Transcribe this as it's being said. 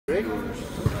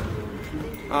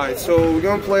Alright, so we're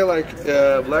gonna play like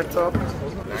blacktop.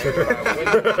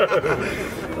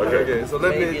 Okay, so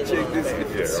let me check this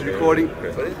if it's recording.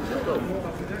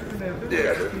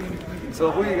 Yeah.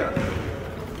 So who you got?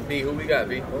 B, who we got,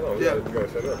 B? Hold on, Yeah. we gotta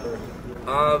set up first.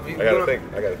 I gotta think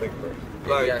first.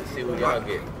 Like, we gotta see who y'all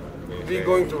get. We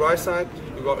going to right side,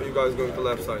 you guys going to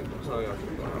left side. So yeah.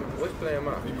 Which player am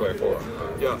I? You play 4.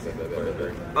 Yeah.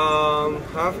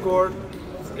 Half court,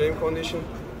 game condition,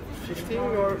 15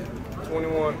 or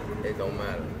 21? It don't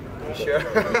matter. Sure.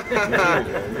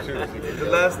 The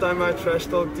last time I trash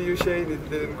talked to you, Shane, it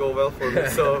didn't go well for me.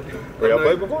 So. Y'all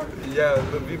played before? Yeah,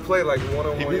 we played like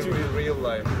one-on-one in real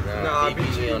life. Nah, he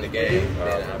beat me on the game,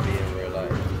 then I beat in real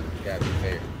life. You gotta be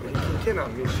fair. He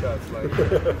cannot miss shots like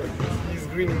he's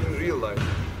greening in real life.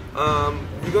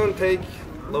 We're gonna take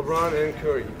LeBron and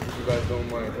Curry, if you guys don't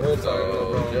mind. All time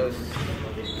LeBron. Just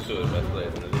two of the best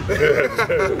players in the league.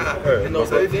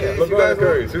 So if you LeBron guys and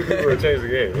Curry, 2 people that changed the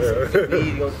game. Yeah. B,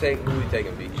 you gonna take, who we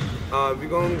taking, B? we're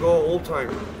gonna go all time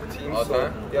team. All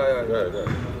time? Yeah.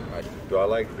 Right. Do I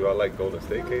like Golden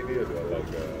State KD or do I like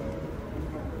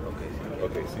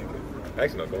OKC?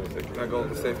 Actually, no, Golden State KD. I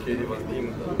Golden State KD was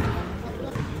team.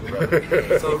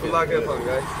 So good luck, have fun,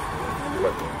 guys.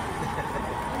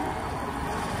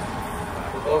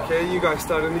 Okay, you guys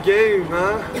starting the game, huh? I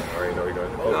already know you're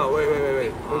going to. No,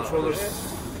 wait. Controllers.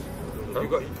 You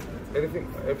got everything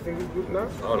is good now? I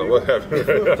don't know what happened.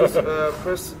 Just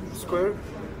press square.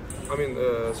 I mean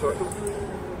circle.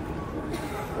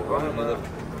 Why am I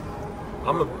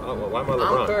LeBron?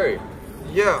 I'm Curry.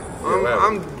 Yeah,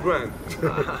 I'm Grant. Yeah, I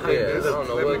don't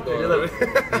know what's going on.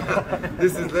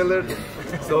 This is Lillard.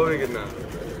 So we're good now.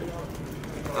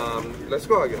 Let's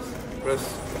go, I guess.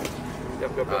 Press.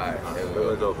 Yep. Alright,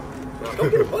 Let's go. go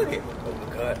get a bucket.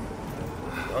 Cut.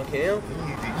 Dunk him.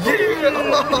 Go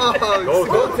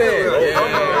Ten.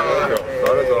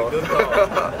 Good call.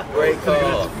 Great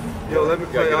call. Yo, let me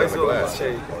play ISO on this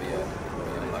shade.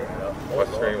 Watch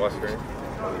the screen.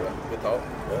 Good talk.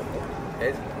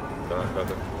 Heads.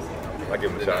 Nothing. I give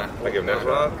him a shot. I give him that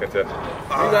shot. Contest.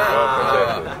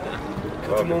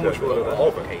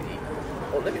 Open. KD.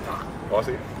 Oh, let me talk. Oh, I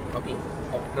see. Okay.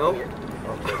 No? Hey,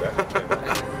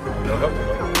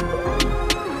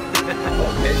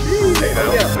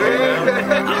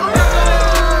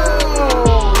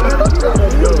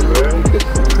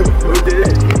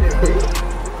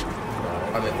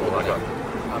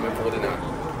 now.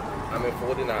 I'm in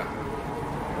 49.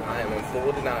 I am in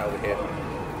 49 over here.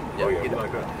 Oh, yeah, get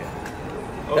like that.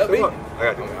 Oh, help me. I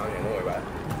got you. Don't worry about it.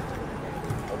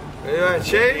 Yeah,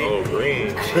 shade. Oh,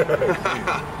 green. I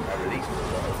released it.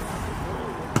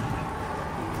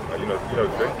 You know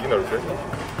the trick. You know the trick.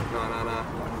 Nah.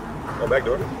 Oh, back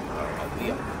door. We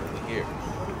here.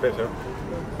 Pitch, huh?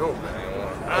 No.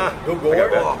 Good I board. got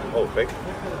that. Oh, fake.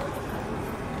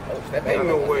 Oh, step Ain't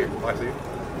no way. I see you.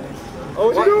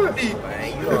 Oh, what you doing? Man,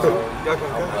 you Y'all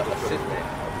can assist man.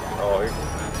 Oh, he...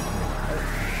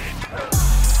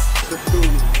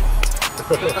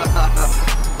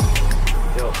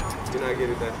 Yo, you're not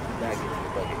getting that. Now get you the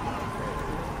bucket.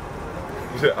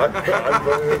 You said, I'm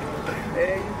voting.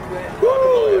 Hey, you man.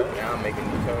 Now I'm making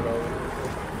you turn over.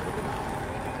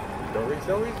 Don't reach.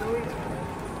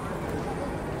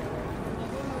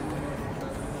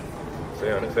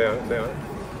 Stay on it.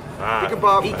 Think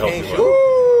about He it. can't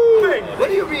shoot. What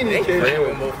do you mean he can't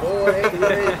shoot? Before,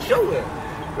 ain't show it.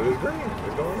 But it's green.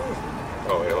 What's going on?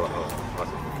 Oh, wait, hold on.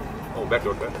 Awesome. Oh, back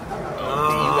door cut. You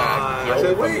got I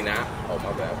said for me wait. now. Oh,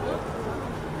 my bad, boy.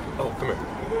 Oh, come here.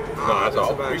 No, that's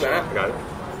all. a bad I shot. got it.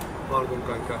 Pardon,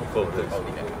 kanka. Full of this. Oh,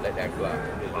 yeah. Let that fly.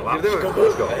 Give them a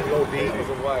Let's go. Let's go, B.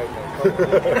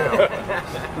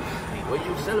 What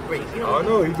you celebrating? You know, Oh,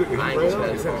 no, he's I ain't right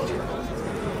gonna on. celebrate.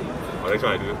 Oh, they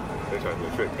trying to do it. They trying to do a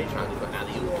trick. They trying to do an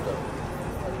alley-oop stuff.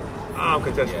 I'm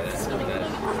contesting. Yeah, that's good.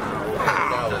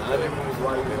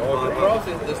 Cross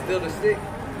is still the stick.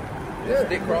 The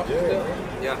stick cross is still.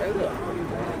 Yeah. Hey, look.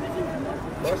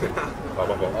 Oh,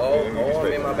 Oh,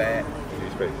 I'm in my bag. You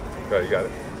need space. Go ahead, you got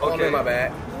it. Oh, I'm in my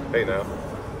bag. Hey, now.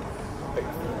 Hey.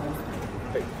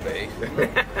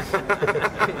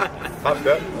 Hop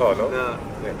step? Oh, no. Nah.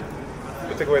 Yeah.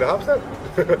 You take away the hop step?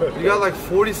 You got like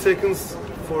 40 seconds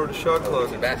for the shot clock.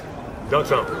 It's a basket. Dunk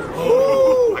some.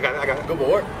 Oh! I got it. Good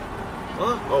board.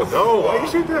 Huh? Oh, no. Why you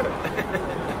shoot that?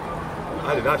 I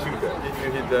did not shoot that. If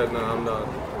you hit that, no, I'm done.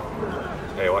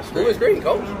 Hey, watch the Moving screen. screen,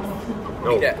 coach. No.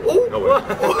 Beat that. No way.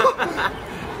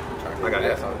 I got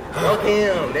that. Help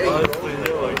him. There you go.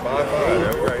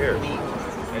 5-5. Right here. And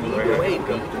either way, B. I'm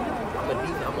a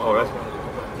defense. Oh, that's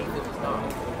defensive star.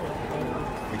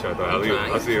 you trying to throw alley-oop.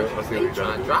 I see you. He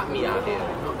trying to drop me out here.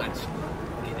 I'm like,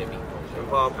 get that beat.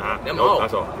 pop. Nope,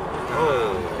 that's all.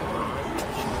 Oh.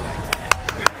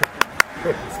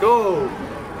 Let's go.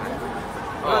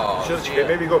 Oh, Should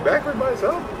maybe go backward by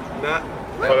itself? Nah.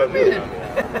 I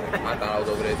thought I was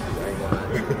over there too. I ain't gonna lie.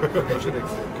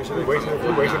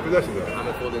 We're wasting possession though. I'm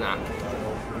in full deny.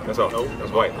 That's all. Nope.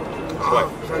 That's white. That's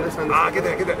white. Get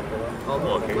that. Come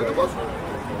on, King.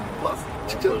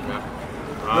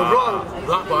 LeBron.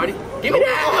 Block party. Give me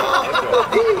that!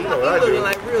 You know what I do. Looking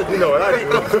like real You know what I do.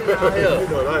 out here. You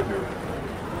know what I do.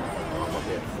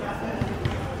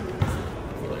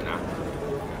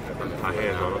 I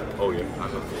hand on him. Oh yeah.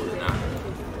 I'm in full deny.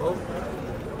 Oh.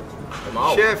 I'm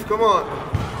out. Chef, come on.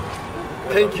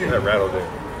 Thank you. That rattled it.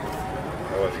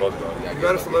 I wasn't supposed to. You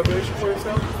got a celebration for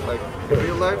yourself? Like in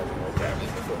real life?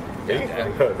 Me? No,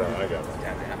 I got one.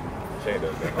 Shane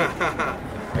does that.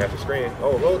 I got the screen.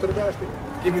 Oh, roll to the basket.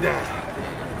 Give me that.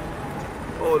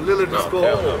 Oh, Lillard is cold. No.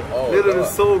 Oh, Lillard God. is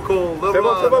so cold. Step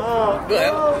up, step LeBron. up.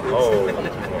 Oh.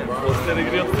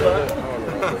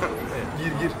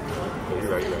 Gir.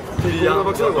 You're right. Gir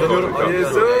baksana. Geliyorum. Yes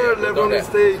sir. LeBron is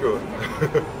stay. Good.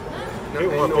 Hit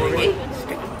one, baby.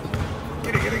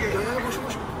 Gir. Boş.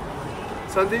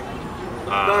 Sen değil.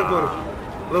 Dunk onu.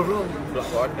 LeBron. Block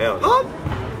party. Hell no. Lan!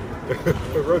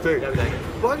 Rotate.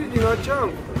 Why did you not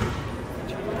jump?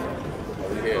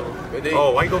 Over here. Good day.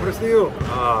 Oh, why you go for the steal?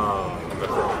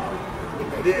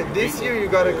 This year you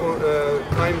gotta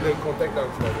time the contact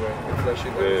dunk, by the way. Flash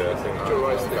it. Yeah, I think. Put your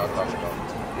right What stick. y'all talking about?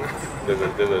 There's a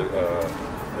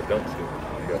dunk steal.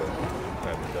 You gotta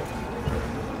time the dunk.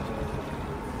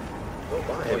 Oh,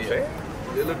 by him, Shane.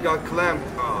 Lillard got clamped.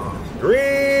 Ah.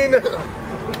 Green!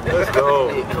 Let's go.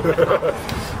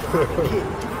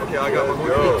 Okay, I got my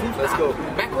Go. Let's go.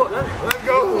 Backcourt. Let's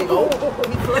go. Oh,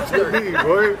 he flustered. Hey,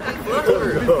 boy.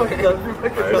 Flustered.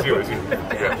 Alright, it's you.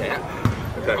 Yeah.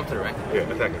 Come to the rack. Yeah,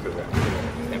 attack into the rack.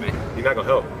 Step back. You're not gonna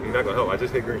help. I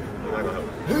just hit green. You're not gonna help.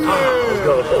 Let's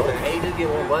go. Hey, just get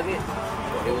one bucket.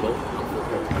 Here we go.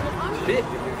 Shit.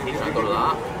 He's trying to go to the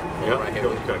op. Yeah, Right here.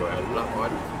 he's trying to go out. Block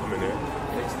party. I'm in there.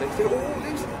 Thanks.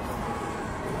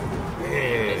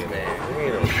 This man.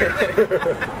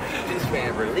 This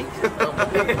man released.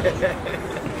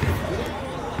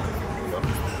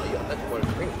 Oh, yeah, that's one of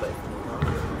the screenplay.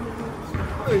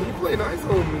 Hey, you play nice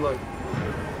on me, like.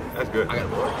 That's good. I got a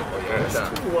board. Oh, yeah, Yes.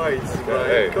 shot. Twice,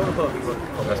 Hey. Come on.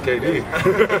 That's KD.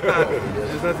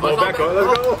 There's nothing Oh, back on.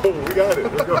 Let's go. We got it.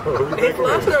 Let's go. We He back in.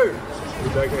 flustered. We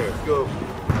back in. Let's go.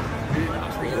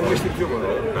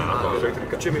 Nah, I'm going straight to the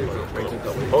cup. Jimmy.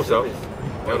 Post up. I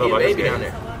don't know about this Baby game. down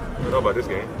there. I don't know about this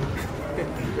game.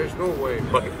 There's no way.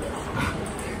 Bucket.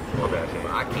 My bad, Shane.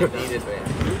 I can't leave this man.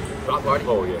 Block party.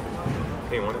 Oh, yeah.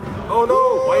 He ain't want it. Oh, no.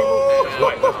 White. That's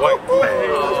white. That's white.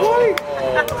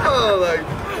 Oh, like,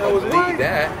 that was Leave white.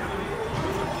 that.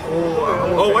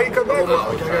 Oh, why you come back?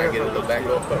 I'm trying to get a little back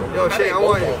row. Yo, Shane, I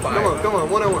want you. Come on,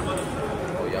 one-on-one.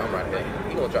 Oh, yeah, I'm right there.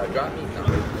 He gonna try to drop me? No,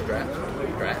 strap.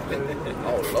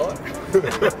 Oh, Lord.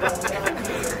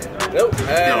 Nope.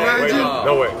 Hey,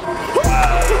 No way.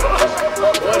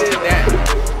 What is that?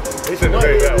 He shouldn't have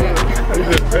paid that one. He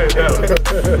shouldn't have paid that one.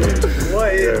 What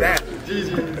is that?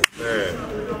 Man.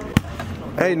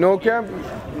 Hey, no cap.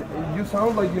 You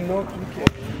sound like you know.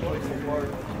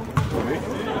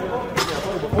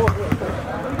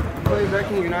 Playing back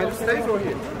in the United States or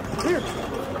here? Here.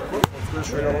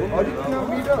 How did you not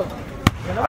meet up?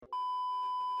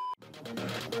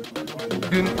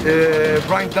 Bugün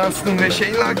Bryant Dunston ve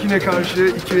Shane Larkin'e karşı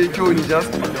 2v2 oynayacağız.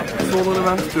 Solunu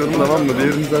ben tutuyorum, tamam mı?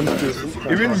 Diğerini sen tutuyorsun.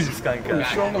 Emin miyiz kanka? Bir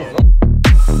şey olmaz lan.